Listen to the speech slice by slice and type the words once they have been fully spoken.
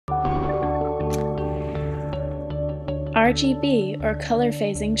RGB, or color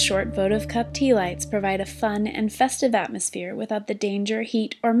phasing short votive cup tea lights, provide a fun and festive atmosphere without the danger,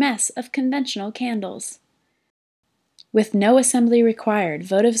 heat, or mess of conventional candles. With no assembly required,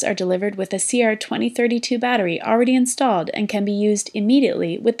 votives are delivered with a CR2032 battery already installed and can be used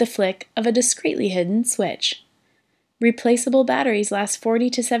immediately with the flick of a discreetly hidden switch. Replaceable batteries last 40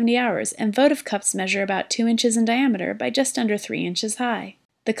 to 70 hours, and votive cups measure about 2 inches in diameter by just under 3 inches high.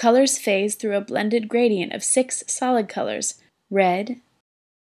 The colors phase through a blended gradient of 6 solid colors: red,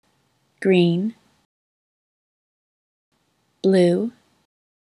 green, blue,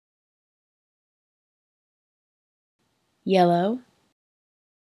 yellow,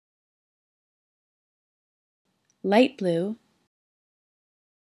 light blue,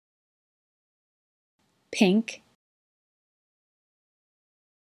 pink,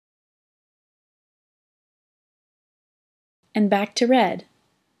 and back to red.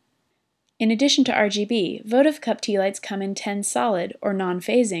 In addition to RGB, votive cup tea lights come in 10 solid, or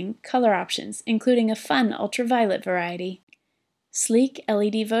non-phasing, color options, including a fun ultraviolet variety. Sleek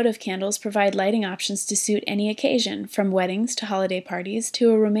LED votive candles provide lighting options to suit any occasion, from weddings to holiday parties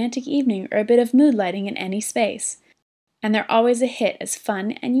to a romantic evening or a bit of mood lighting in any space. And they're always a hit as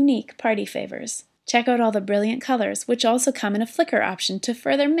fun and unique party favors. Check out all the brilliant colors, which also come in a flicker option to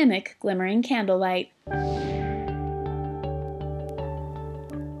further mimic glimmering candlelight.